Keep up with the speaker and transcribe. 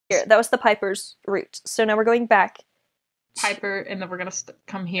Here, that was the Piper's route. So now we're going back. Piper, and then we're gonna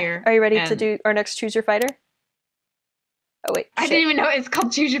come here. Are you ready to do our next Choose Your Fighter? Oh wait, I didn't even know it's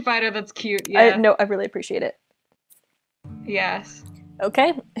called Choose Your Fighter. That's cute. Yeah. No, I really appreciate it. Yes.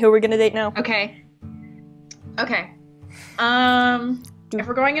 Okay, who are we gonna date now? Okay. Okay. If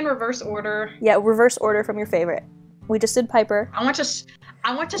we're going in reverse order. Yeah, reverse order from your favorite. We just did Piper. I want to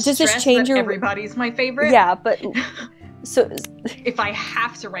stress that everybody's my favorite. Yeah, but so if I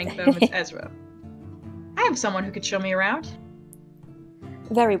have to rank them, it's Ezra. I have someone who could show me around.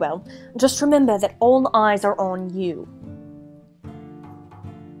 Very well. Just remember that all eyes are on you.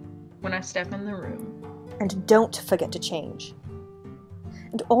 When I step in the room. And don't forget to change.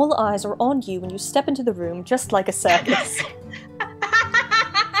 And all eyes are on you when you step into the room, just like a circus.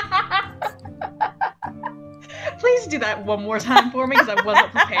 Please do that one more time for me, because I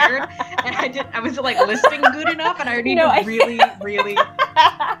wasn't prepared, and I was like listening good enough, and I need to really.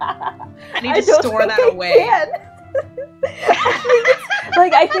 I need to store that away.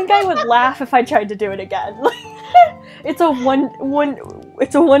 I think I would laugh if I tried to do it again. It's a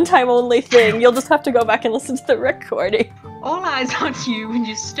one-time only thing. You'll just have to go back and listen to the recording. All eyes on you when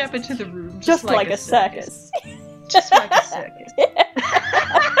you step into the room, just like a circus. Just like a circus.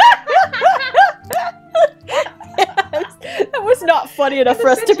 That was not funny enough for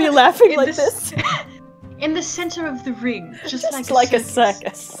us to be laughing like this. In the center of the ring, just like a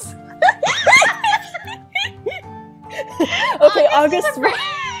circus. Okay,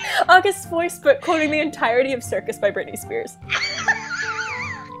 August's voice, but quoting the entirety of Circus by Britney Spears.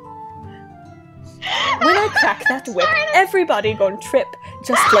 When I crack that whip, everybody gon' trip,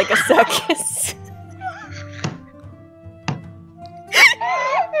 just like a circus.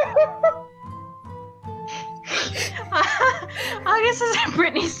 August is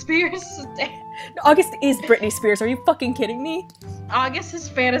Britney Spears. August is Britney Spears. Are you fucking kidding me? August is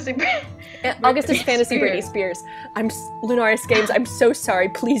fantasy. August is fantasy Britney Spears. Lunaris Games. I'm so sorry.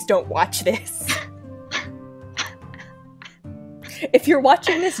 Please don't watch this. If you're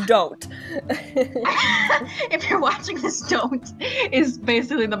watching this, don't. If you're watching this, don't is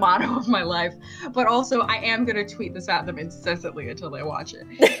basically the motto of my life. But also, I am going to tweet this at them incessantly until they watch it.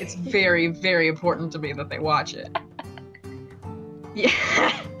 It's very, very important to me that they watch it. Yeah.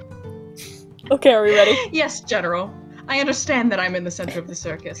 Okay, are we ready? Yes, General. I understand that I'm in the center of the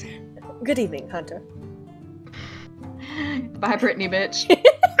circus. Good evening, Hunter. Bye, Britney, bitch.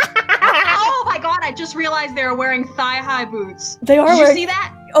 Oh my god, I just realized they were wearing thigh-high boots. They are. Did you see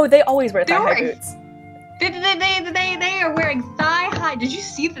that? Oh, they always wear thigh-high boots. They are wearing thigh-high. Did you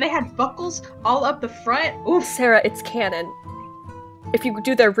see that they had buckles all up the front? Oof. Sarah, it's canon. If you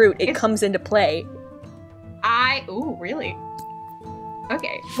do their route, it comes into play. Ooh, really?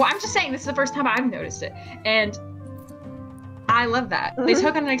 Okay. Well, I'm just saying this is the first time I've noticed it. And I love that. They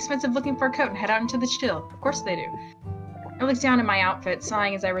took on an expensive looking fur coat and head out into the chill. Of course they do. I looked down at my outfit,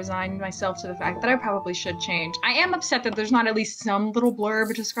 sighing as I resigned myself to the fact that I probably should change. I am upset that there's not at least some little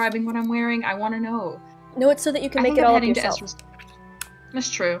blurb describing what I'm wearing. I want to know. No, it's so that you can make it all up yourself. That's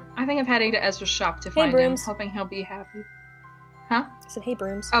true. I think I'm heading to Ezra's shop to find him, hoping he'll be happy. Huh? I said, hey,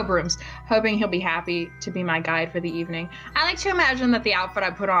 Brooms. Oh, Brooms. Hoping he'll be happy to be my guide for the evening. I like to imagine that the outfit I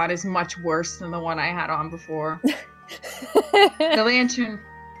put on is much worse than the one I had on before. The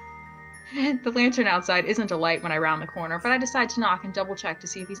lantern outside isn't a light when I round the corner, but I decide to knock and double-check to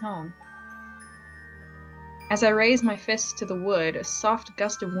see if he's home. As I raise my fist to the wood, a soft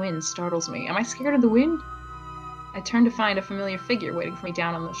gust of wind startles me. Am I scared of the wind? I turn to find a familiar figure waiting for me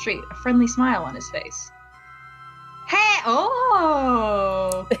down on the street, a friendly smile on his face. Hey!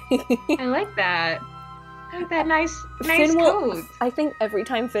 Oh! I like that. I like that nice coat. I think every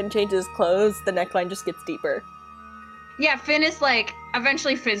time Finn changes clothes, the neckline just gets deeper. Yeah, Finn is like,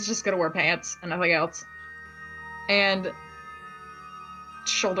 eventually Finn's just gonna wear pants and nothing else. And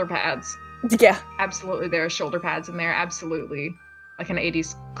shoulder pads. Yeah. Absolutely, there are shoulder pads in there, absolutely. Like an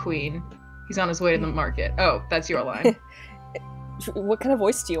 80s queen. He's on his way to the market. Oh, that's your line. What kind of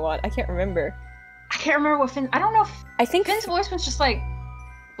voice do you want? I can't remember. I can't remember what Finn, I don't know if, I think Finn's voice was just like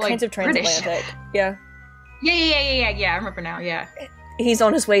kinds of transatlantic. British. Yeah. Yeah, I remember now, yeah. He's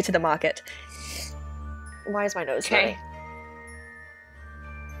on his way to the market. Why is my nose running?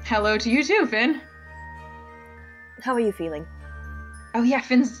 Hello to you too, Finn. How are you feeling? Oh yeah,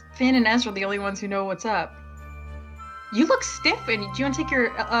 Finn and Ezra are the only ones who know what's up. You look stiff, and do you want to take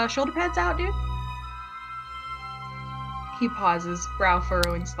your shoulder pads out, dude? He pauses, brow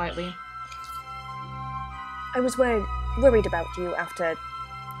furrowing slightly. I was worried about you after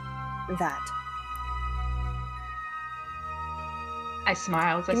that. I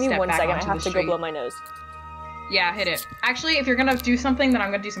smile as I step back onto the street. Give me 1 second, I have to go blow my nose. Yeah, hit it. Actually, if you're gonna do something, then I'm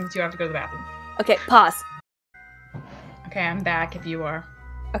gonna do something too. I have to go to the bathroom. Okay, pause. Okay, I'm back if you are.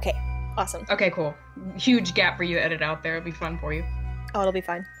 Okay, awesome. Okay, cool. Huge gap for you to edit out there. It'll be fun for you. Oh, it'll be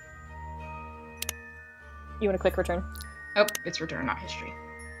fine. You want to click return? Oh, it's return, not history.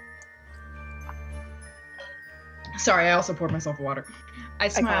 Sorry, I also poured myself water. I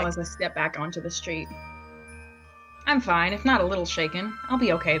smile as I step back onto the street. I'm fine, if not a little shaken. I'll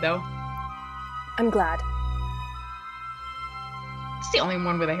be okay, though. I'm glad. It's the only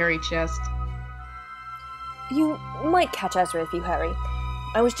one with a hairy chest. You might catch Ezra if you hurry.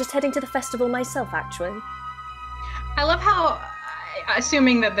 I was just heading to the festival myself, actually. I love how,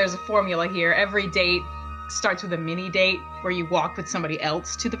 assuming that there's a formula here, every date starts with a mini date where you walk with somebody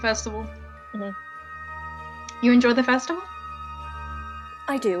else to the festival. Mm-hmm. You enjoy the festival?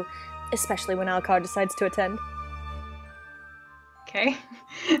 I do, especially when Alcar decides to attend. Okay.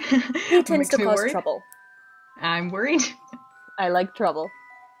 He tends to cause trouble. I'm worried. I like trouble.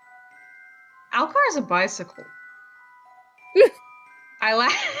 Alcar is a bicycle. I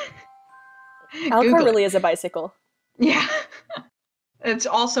laugh. Alcar really is a bicycle. Yeah. It's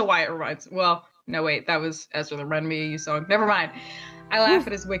also why it reminds. Well, no, wait, that was Ezra the Run Me You song. Never mind. I laugh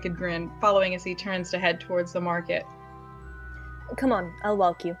at his wicked grin, following as he turns to head towards the market. Come on, I'll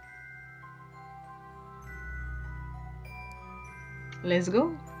walk you. Let's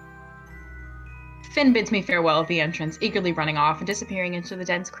go. Finn bids me farewell at the entrance, eagerly running off and disappearing into the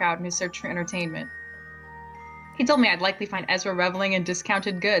dense crowd in his search for entertainment. He told me I'd likely find Ezra reveling in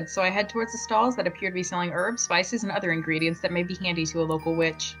discounted goods, so I head towards the stalls that appear to be selling herbs, spices, and other ingredients that may be handy to a local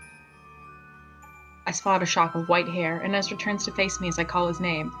witch. I spot a shock of white hair, and Ezra turns to face me as I call his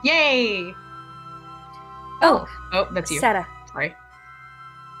name. Yay! Oh, that's you. Sarah. Sorry.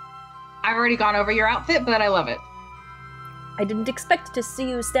 I've already gone over your outfit, but I love it. I didn't expect to see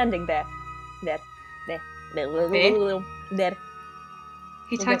you standing there. There.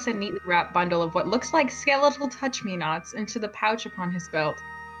 He tucks a neatly wrapped bundle of what looks like skeletal touch-me-nots into the pouch upon his belt.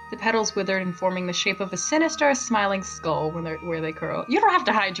 The petals withered and forming the shape of a sinister, smiling skull where they curl. You don't have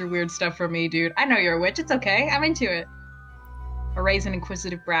to hide your weird stuff from me, dude. I know you're a witch. It's okay. I'm into it. I raise an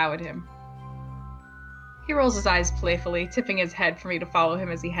inquisitive brow at him. He rolls his eyes playfully, tipping his head for me to follow him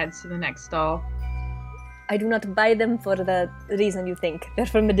as he heads to the next stall. I do not buy them for the reason you think. They're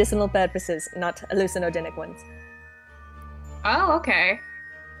for medicinal purposes, not hallucinogenic ones. Oh, okay.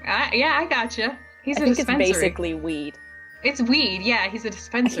 Yeah, I gotcha. He's a think dispensary. It's basically weed. It's weed, yeah, he's a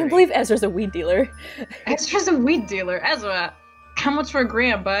dispensary. I can't believe Ezra's a weed dealer. Ezra's a weed dealer. Ezra, how much for a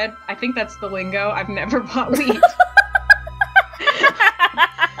gram, bud? I think that's the lingo. I've never bought weed.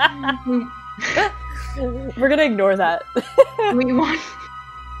 We're gonna ignore that. We want...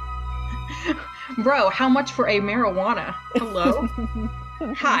 Bro, how much for a marijuana? Hello?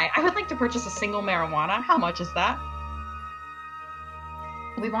 Hi, I would like to purchase a single marijuana. How much is that?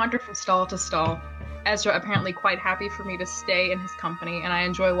 We wander from stall to stall. Ezra apparently quite happy for me to stay in his company, and I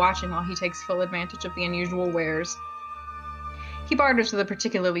enjoy watching while he takes full advantage of the unusual wares. He barters with a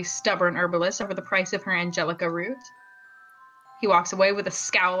particularly stubborn herbalist over the price of her angelica root. He walks away with a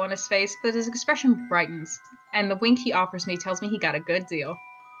scowl on his face, but his expression brightens, and the wink he offers me tells me he got a good deal.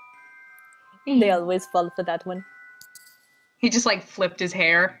 They always fall for that one. He just, like, flipped his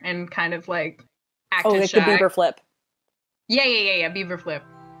hair and kind of, like, acted like shy. the beaver flip. Yeah, beaver flip.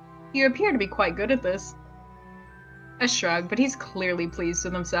 You appear to be quite good at this. A shrug, but he's clearly pleased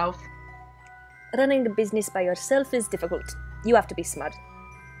with himself. Running a business by yourself is difficult. You have to be smart.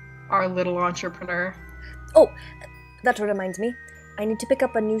 Our little entrepreneur. Oh, that reminds me. I need to pick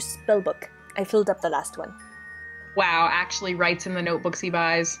up a new spell book. I filled up the last one. Wow, actually writes in the notebooks he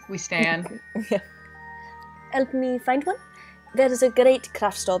buys. We stand. Yeah. Help me find one? There is a great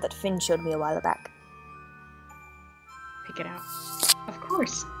craft store that Finn showed me a while back. Pick it out. Of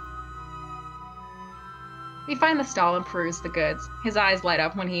course. We find the stall and peruse the goods. His eyes light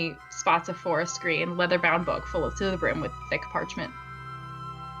up when he spots a forest green, leather-bound book full to the brim with thick parchment.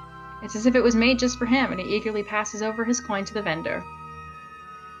 It's as if it was made just for him, and he eagerly passes over his coin to the vendor.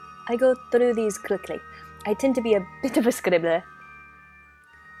 I go through these quickly. I tend to be a bit of a scribbler.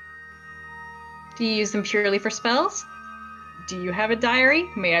 Do you use them purely for spells? Do you have a diary?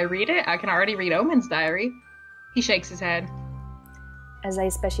 May I read it? I can already read Omen's diary. He shakes his head. As I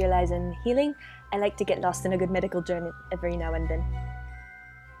specialize in healing, I like to get lost in a good medical journey every now and then.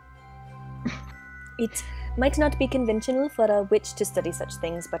 It might not be conventional for a witch to study such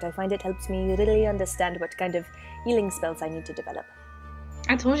things, but I find it helps me really understand what kind of healing spells I need to develop.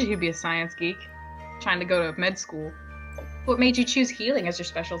 I told you he'd be a science geek. Trying to go to med school. What made you choose healing as your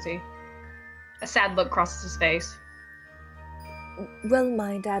specialty? A sad look crosses his face. Well,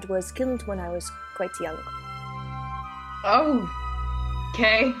 my dad was killed when I was quite young. Oh.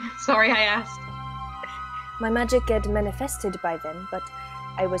 Okay. Sorry I asked. My magic had manifested by then, but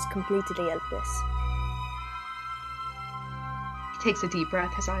I was completely helpless. He takes a deep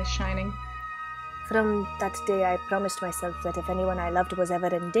breath, his eyes shining. From that day, I promised myself that if anyone I loved was ever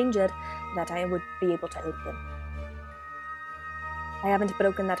in danger, that I would be able to help them. I haven't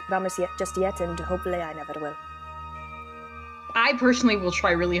broken that promise just yet, and hopefully I never will. I personally will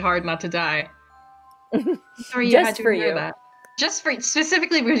try really hard not to die. Sorry you Just had to for hear you. that. Just for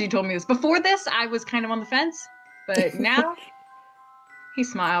specifically because you told me this. Before this, I was kind of on the fence, but now he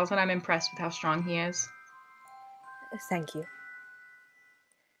smiles, and I'm impressed with how strong he is. Thank you.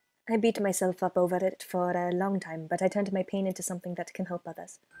 I beat myself up over it for a long time, but I turned my pain into something that can help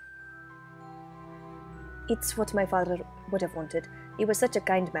others. It's what my father would have wanted. He was such a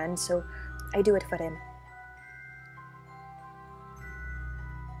kind man, so I do it for him.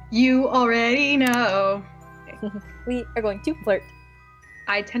 You already know. We are going to flirt.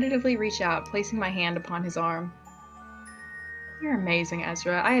 I tentatively reach out, placing my hand upon his arm. You're amazing,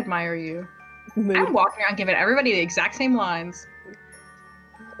 Ezra. I admire you. Mood. I'm walking around giving everybody the exact same lines.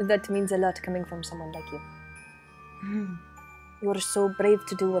 That means a lot coming from someone like you. Mm. You're so brave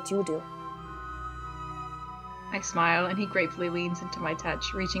to do what you do. I smile, and he gratefully leans into my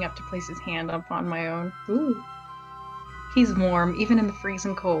touch, reaching up to place his hand upon my own. Ooh. He's warm, even in the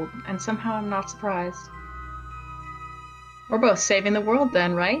freezing cold, and somehow I'm not surprised. We're both saving the world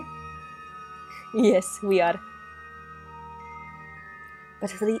then, right? Yes, we are.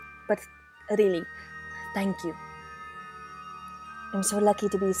 But really, thank you. I'm so lucky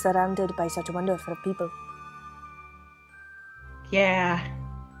to be surrounded by such wonderful people. Yeah.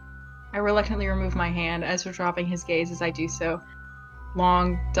 I reluctantly remove my hand, Ezra dropping his gaze as I do so.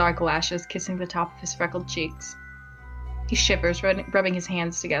 Long, dark lashes kissing the top of his freckled cheeks. He shivers, rubbing his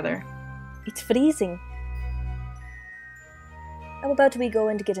hands together. It's freezing. How about we go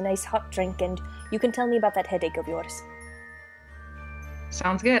and get a nice hot drink and you can tell me about that headache of yours?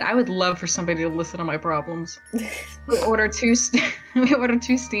 Sounds good. I would love for somebody to listen to my problems. We order two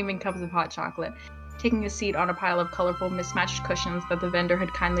steaming cups of hot chocolate, taking a seat on a pile of colorful, mismatched cushions that the vendor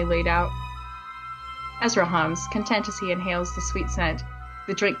had kindly laid out. Ezra hums, content as he inhales the sweet scent,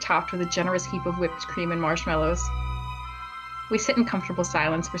 the drink topped with a generous heap of whipped cream and marshmallows. We sit in comfortable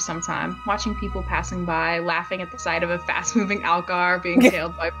silence for some time, watching people passing by, laughing at the sight of a fast-moving Alcar being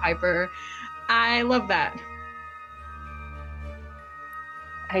tailed by Piper. I love that.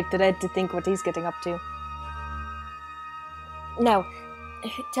 I dread to think what he's getting up to. Now,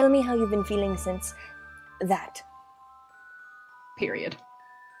 tell me how you've been feeling since that. Period.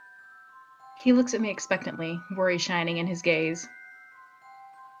 He looks at me expectantly, worry shining in his gaze.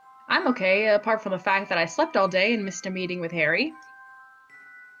 I'm okay, apart from the fact that I slept all day and missed a meeting with Harry.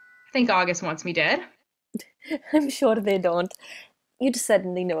 I think August wants me dead. I'm sure they don't. You'd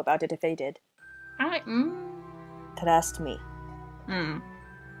certainly know about it if they did. Trust me.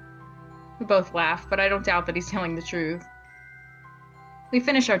 We both laugh, but I don't doubt that he's telling the truth. We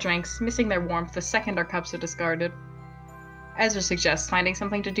finish our drinks, missing their warmth the second our cups are discarded. Ezra suggests finding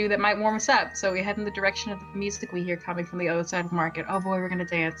something to do that might warm us up, so we head in the direction of the music we hear coming from the other side of the market. Oh boy, we're gonna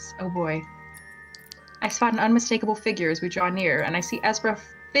dance. Oh boy. I spot an unmistakable figure as we draw near, and I see Ezra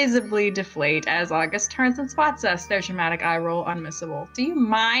visibly deflate as August turns and spots us. Their dramatic eye roll unmissable. Do you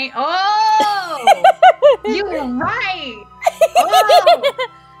mind? Oh! You were right! Oh!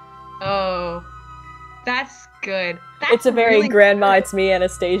 Oh. That's good. That's It's a very really Grandma, good. It's Me,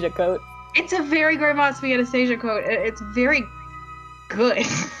 Anastasia quote. It's a very Grandma, It's Me, Anastasia quote. It's very good.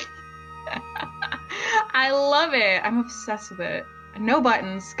 I love it. I'm obsessed with it. No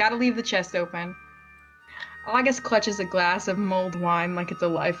buttons. Gotta leave the chest open. August clutches a glass of mulled wine like it's a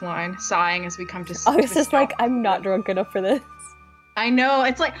lifeline, sighing as we come to. August is like, I'm not drunk enough for this. I know.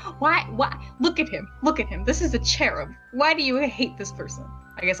 It's like, why? Look at him. Look at him. This is a cherub. Why do you hate this person?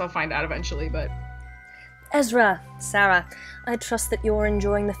 I guess I'll find out eventually, but. Ezra, Sarah, I trust that you're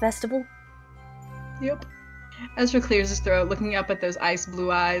enjoying the festival. Yep. Ezra clears his throat, looking up at those ice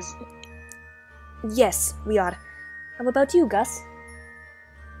blue eyes. Yes, we are. How about you, Gus?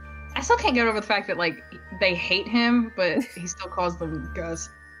 I still can't get over the fact that, like, they hate him, but he still calls them Gus.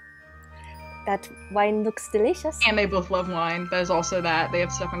 That wine looks delicious. And they both love wine. There's also that. They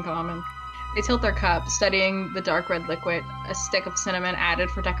have stuff in common. They tilt their cup, studying the dark red liquid, a stick of cinnamon added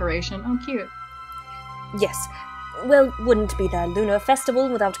for decoration. Oh, cute. Yes. Well, wouldn't be the Lunar Festival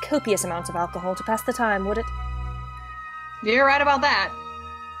without copious amounts of alcohol to pass the time, would it? You're right about that.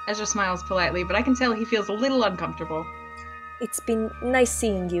 Ezra smiles politely, but I can tell he feels a little uncomfortable. It's been nice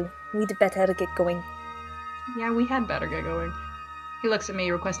seeing you. We'd better get going. Yeah, we had better get going. He looks at me,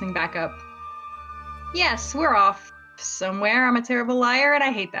 requesting backup. Yes, we're off. somewhere I'm a terrible liar, and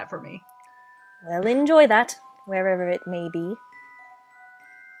I hate that for me. Well, enjoy that, wherever it may be.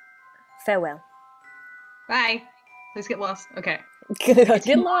 Farewell. Bye. Please get lost. Okay.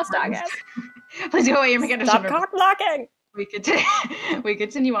 Get lost, I guess. Please go away. You're making Stop cock blocking! We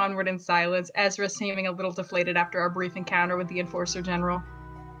continue onward in silence, Ezra seeming a little deflated after our brief encounter with the Enforcer General.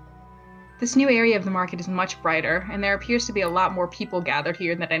 This new area of the market is much brighter, and there appears to be a lot more people gathered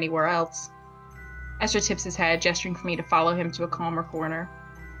here than anywhere else. Ezra tips his head, gesturing for me to follow him to a calmer corner.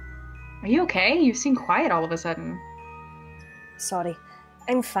 Are you okay? You seem quiet all of a sudden. Sorry.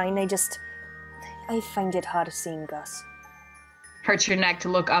 I'm fine, I find it hard seeing Gus. Hurts your neck to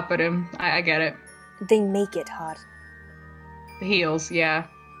look up at him. I get it. They make it hard. The heels, yeah.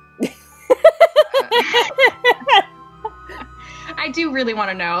 I do really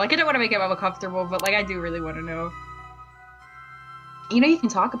want to know. Like, I don't want to make him uncomfortable, but, like, I do really want to know. You know you can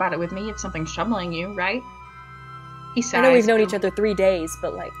talk about it with me if something's troubling you, right? He sighs. I know we've known each other 3 days,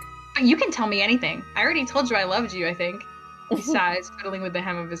 but, like... You can tell me anything. I already told you I loved you, I think. He sighs, fiddling with the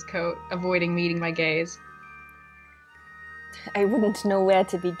hem of his coat, avoiding meeting my gaze. I wouldn't know where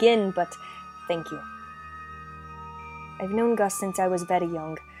to begin, but thank you. I've known Gus since I was very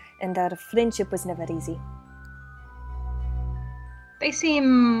young, and our friendship was never easy. They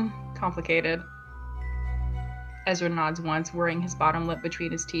seem complicated. Ezra nods once, worrying his bottom lip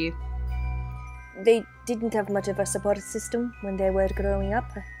between his teeth. They didn't have much of a support system when they were growing up,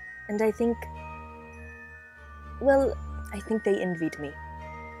 and I think... Well, I think they envied me.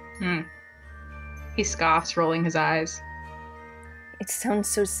 He scoffs, rolling his eyes. It sounds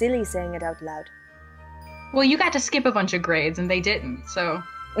so silly saying it out loud. Well, you got to skip a bunch of grades, and they didn't, so...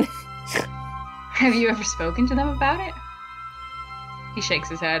 Have you ever spoken to them about it? He shakes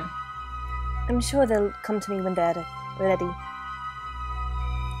his head. I'm sure they'll come to me when they're ready.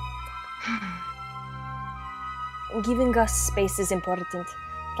 Giving Gus space is important.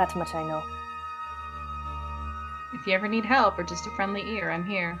 That much I know. If you ever need help or just a friendly ear, I'm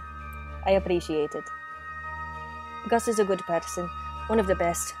here. I appreciate it. Gus is a good person. One of the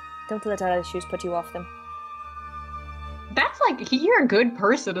best. Don't let our issues put you off them. That's like, you're a good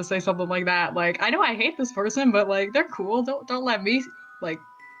person to say something like that. Like, I know I hate this person, but like, they're cool. Don't let me, like,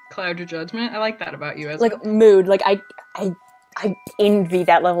 cloud your judgment. I like that about you, Ezra. Like, mood. Like, I envy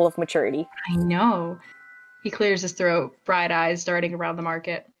that level of maturity. I know. He clears his throat, bright eyes darting around the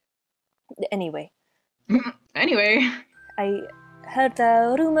market. Anyway. Anyway. I heard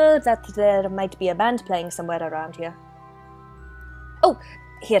a rumor that there might be a band playing somewhere around here. Oh,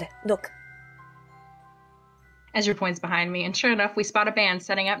 here, look. Ezra points behind me, and sure enough, we spot a band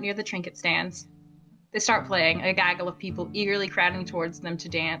setting up near the trinket stands. They start playing, a gaggle of people eagerly crowding towards them to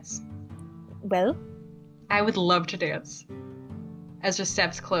dance. Well? I would love to dance. Ezra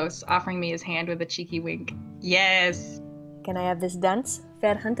steps close, offering me his hand with a cheeky wink. Yes! Can I have this dance,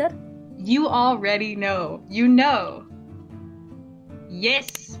 fair hunter? You already know. You know.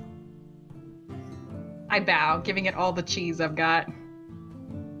 Yes! I bow, giving it all the cheese I've got.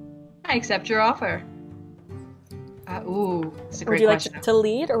 I accept your offer. Ooh, this is a great question. Would you like to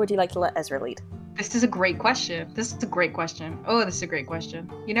lead, or would you like to let Ezra lead? This is a great question. This is a great question. Oh, this is a great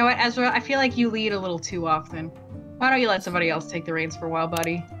question. You know what, Ezra? I feel like you lead a little too often. Why don't you let somebody else take the reins for a while,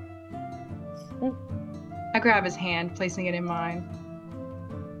 buddy? I grab his hand, placing it in mine.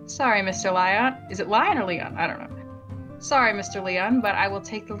 Sorry, Mr. Leon. Is it Lion or Leon? I don't know. Sorry, Mr. Leon, but I will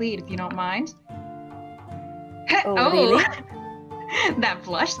take the lead if you don't mind. Oh, really? That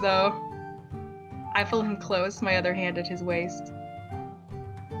blush, though. I pull him close, my other hand at his waist.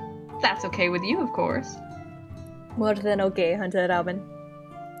 That's okay with you, of course. More than okay, Hunter Robin.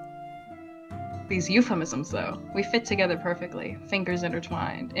 These euphemisms, though. We fit together perfectly, fingers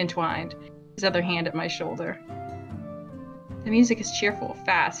entwined, his other hand at my shoulder. The music is cheerful,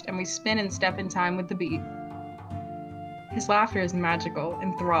 fast, and we spin and step in time with the beat. His laughter is magical,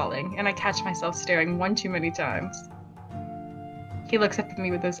 enthralling, and I catch myself staring one too many times. He looks up at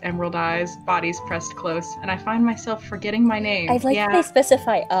me with those emerald eyes, bodies pressed close, and I find myself forgetting my name. I'd like they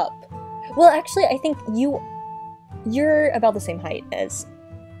specify up. Well, actually, I think you're about the same height as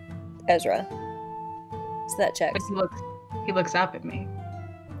Ezra. So that checks. But he looks up at me.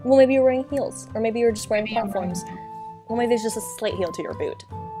 Well, maybe you're wearing heels. Or maybe you're just wearing platforms. Well, maybe there's just a slight heel to your boot.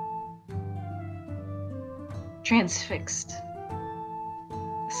 Transfixed.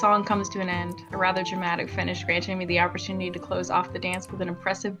 The song comes to an end, a rather dramatic finish granting me the opportunity to close off the dance with an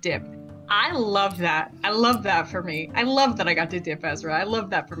impressive dip. I love that. I love that for me. I love that I got to dip, Ezra. I love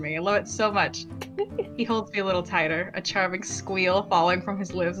that for me. I love it so much. He holds me a little tighter, a charming squeal falling from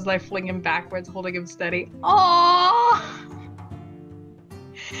his lips as I fling him backwards, holding him steady. Aww!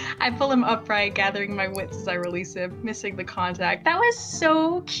 I pull him upright, gathering my wits as I release him, missing the contact. That was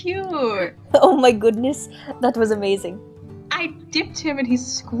so cute. Oh my goodness, that was amazing. I dipped him and he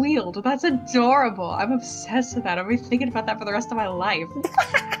squealed. That's adorable. I'm obsessed with that. I'll be thinking about that for the rest of my life.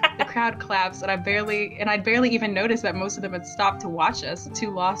 The crowd claps, and I'd barely even noticed that most of them had stopped to watch us,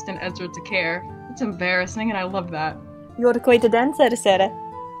 too lost in Ezra to care. It's embarrassing, and I love that. You're quite a dancer, Sarah.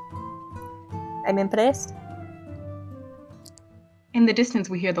 I'm impressed. In the distance,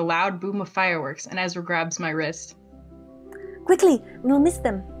 we hear the loud boom of fireworks, and Ezra grabs my wrist. Quickly, we'll miss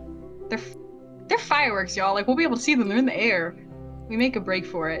them. They're fireworks, y'all. Like, we'll be able to see them. They're in the air. We make a break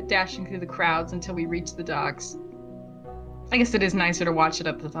for it, dashing through the crowds until we reach the docks. I guess it is nicer to watch it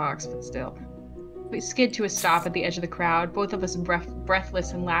at the docks, but still. We skid to a stop at the edge of the crowd, both of us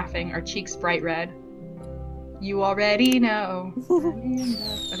breathless and laughing, our cheeks bright red. You already know.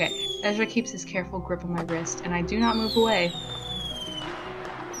 Okay, Ezra keeps his careful grip on my wrist, and I do not move away.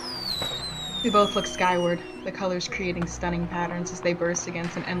 We both look skyward, the colors creating stunning patterns as they burst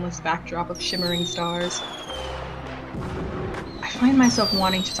against an endless backdrop of shimmering stars. I find myself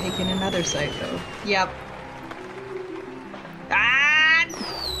wanting to take in another sight, though. Yep. Ah!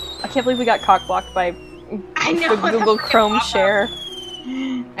 I can't believe we got cock-blocked by I know, the Google Chrome share.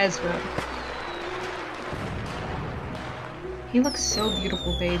 Ezra. He looks so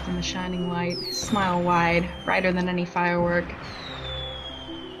beautiful bathed in the shining light, his smile wide, brighter than any firework.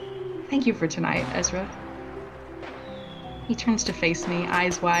 Thank you for tonight, Ezra. He turns to face me,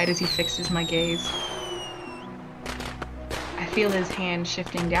 eyes wide as he fixes my gaze. I feel his hand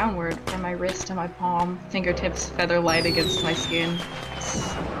shifting downward from my wrist to my palm, fingertips feather light against my skin.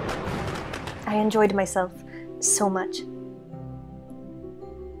 I enjoyed myself so much.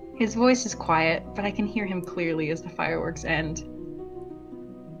 His voice is quiet, but I can hear him clearly as the fireworks end.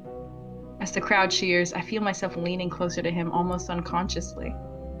 As the crowd cheers, I feel myself leaning closer to him almost unconsciously.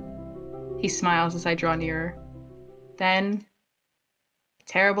 He smiles as I draw nearer. Then, a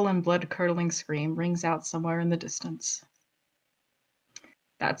terrible and blood-curdling scream rings out somewhere in the distance.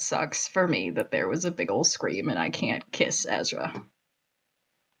 That sucks for me that there was a big ol' scream and I can't kiss Ezra.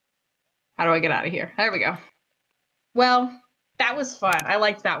 How do I get out of here? There we go. Well, that was fun. I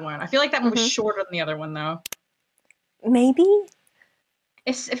liked that one. I feel like that one was shorter than the other one, though. Maybe?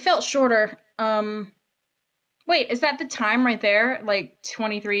 It felt shorter. Wait, is that the time right there? Like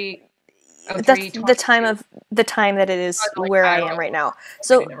 23... That's the time that it is where I am right now.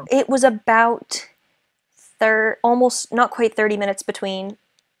 So it was about almost not quite 30 minutes between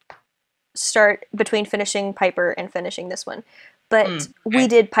finishing Piper and finishing this one. But we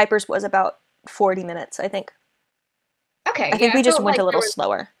did Piper's was about 40 minutes, I think. Okay. I think we just went a little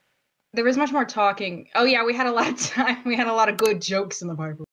slower. There was much more talking. Oh yeah, we had a lot of time. We had a lot of good jokes in the Piper.